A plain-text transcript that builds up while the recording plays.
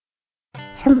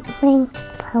something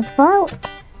about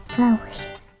those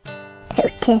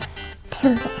Totus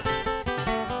Tuus.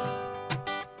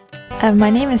 My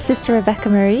name is Sr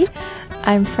Rebekah-Marie.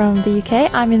 I'm from the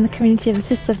UK. I'm in the community of the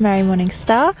Sisters of Mary Morning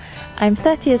Star. I'm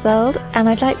 30 years old, and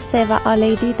I'd like to say about Our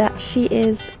Lady that she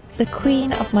is the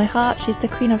Queen of my heart. She's the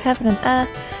Queen of heaven and earth,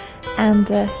 and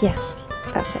yes,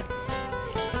 that's it.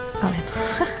 Amen.